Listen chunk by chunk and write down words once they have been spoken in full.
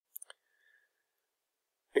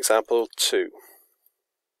Example 2.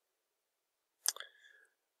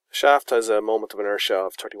 The shaft has a moment of inertia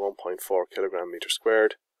of 31.4 kg/meter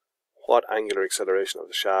squared. What angular acceleration of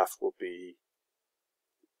the shaft will be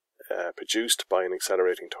produced by an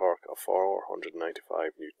accelerating torque of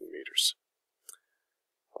 495 Newton meters?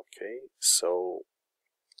 Okay, so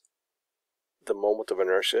the moment of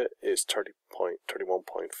inertia is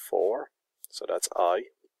 31.4, so that's I.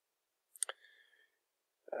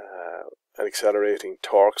 An accelerating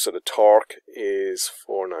torque, so the torque is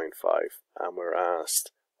 495, and we're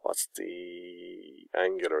asked what's the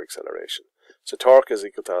angular acceleration. So torque is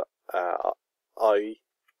equal to I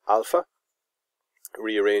alpha.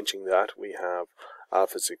 Rearranging that, we have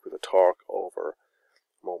alpha is equal to torque over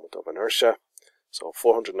moment of inertia. So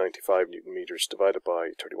 495 Newton meters divided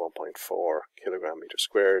by 31.4 kg/meter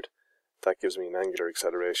squared. That gives me an angular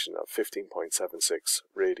acceleration of 15.76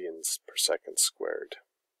 radians per second squared.